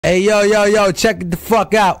Hey, yo, check the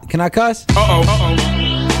fuck out. Can I cuss? Back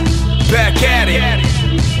at it.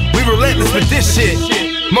 We relentless with this shit.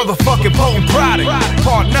 Motherfucking potent product.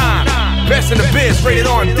 Part 9. Best in the biz, rated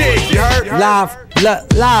on Diggz, you heard?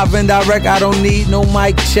 Live and direct, I don't need no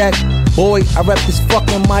mic check. Boy, I rep this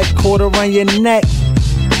fucking mic cord around your neck.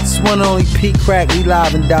 This one only Crakk, we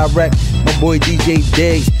live and direct. My boy DJ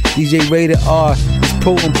Diggz, DJ Rated R, it's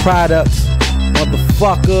potent products.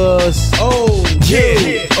 Motherfuckers. Oh,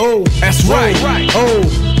 yeah. Oh, that's right. Oh,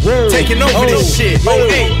 whoa. Taking over this shit.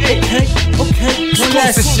 Okay.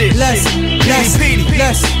 Exclusive shit.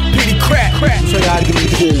 Peedi, Crakk. So y'all give me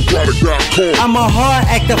I'm a hard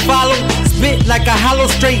act to follow. Spit like a hollow,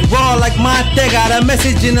 straight raw like my thing. Got a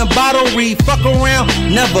message in a bottle, read, fuck around,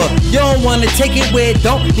 never. You don't wanna take it where it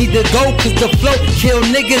don't need to go, cause the flow kill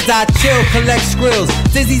niggas, I chill, collect skrills.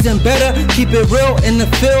 Dizzy's and better, keep it real in the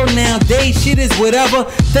field. Nowadays shit is whatever.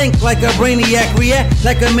 Think like a brainiac, react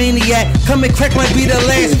like a maniac. Come and Crakk might be the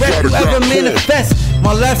last rap you ever manifest.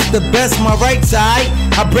 My left's the best, my right's alright.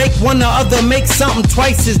 I break one or other, make something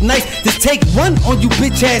twice as nice. Just take one on you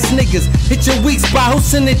bitch ass niggas. Hit your weak spot, who's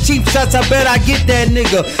sending cheap shots? I bet I get that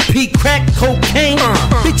nigga. Pete Crakk, cocaine.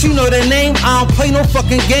 Bitch, you know the name. I don't play no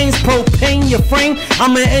fucking games. Propane your frame.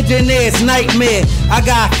 I'm an engineer's nightmare. I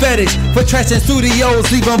got fetish for trashing studios,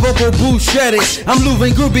 leaving vocal booths shredded. I'm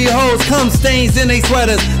losing groupie hoes, cum stains in they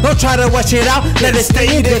sweaters. Don't try to wash it out, let it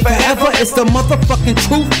stay in there forever. It's the motherfucking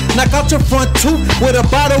truth. Knock out your front tooth with a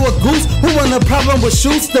bottle of goose. Who want a problem with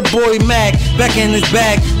shoes? The boy Mac, back in his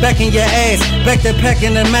bag, back in your ass, back to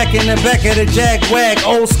packing the Mac in the back of the jag wag.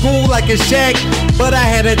 Old school like a shag, but I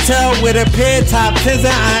had a tell with a pair top 10s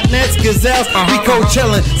and Auntnets, gazelles. We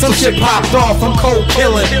co-chillin', some shit popped off, I'm cold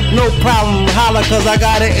killing. No problem, holla cause I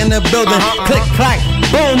got it in the building. Click, clack,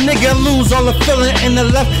 boom, nigga, lose all the feeling in the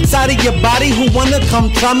left side of your body. Who wanna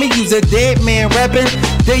come try me? Use a dead man rapping.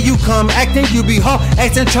 There you come acting, you be hard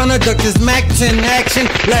acting, tryna duck this Mac 10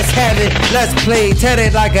 action. Let's have it, let's play,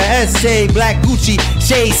 tatted like a essay. Black Gucci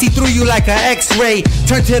shade, see through you like a X-ray.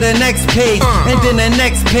 Turn to the next page, and then the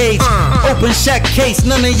next page. Open shut case,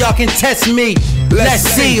 none of y'all can test me. Let's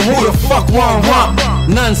see who the fuck want hump.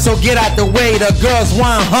 None, so get out the way, the girls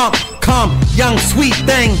want hump. Come, young sweet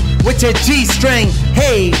thing, with your G-string.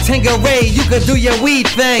 Hey, Tangeray, you can do your weed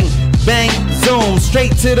thing. Bang, zoom,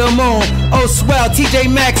 straight to the moon. Oh swell, TJ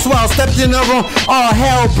Maxwell stepped in the room. All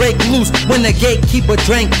hell break loose when the gatekeeper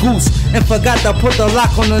drank goose and forgot to put the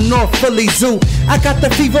lock on the North Philly Zoo. I got the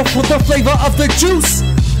fever for the flavor of the juice.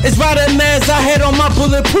 It's right at Maz I had on my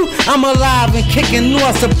bulletproof. I'm alive and kicking, knew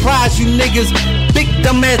I surprised you niggas. Big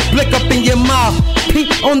dumbass blick up in your mouth. Peek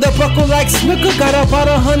on the buckle like Snooker. Got about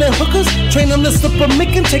 100 hookers. Train them to slip a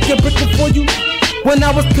mick and take a brick before you. When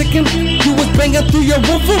I was picking, you was banging through your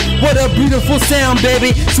woofer. What a beautiful sound,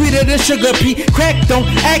 baby. Sweeter than sugar pea. Crakk, don't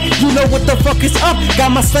act, you know what the fuck is up.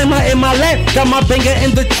 Got my slammer in my lap, got my banger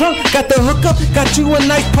in the trunk. Got the hookup, got you a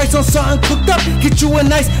nice price on something cooked up. Get you a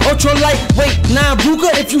nice ultra lightweight 9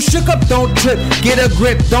 Ruger. If you shook up, don't trip. Get a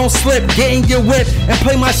grip, don't slip. Get in your whip and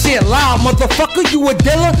play my shit loud, motherfucker. You a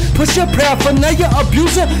dealer, push your paraphernalia,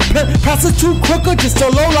 abuser, prostitute, crooker, just a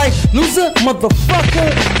low life loser,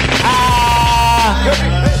 motherfucker.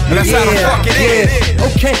 That's how the fuck it is.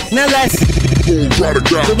 Okay, now let's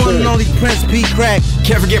the one and only Prince P. Crakk.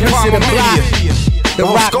 Can't forget Palmer Media. The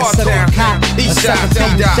rock set on cock. East side,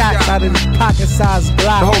 shots out of his pocket size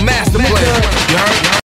block. The whole master plan.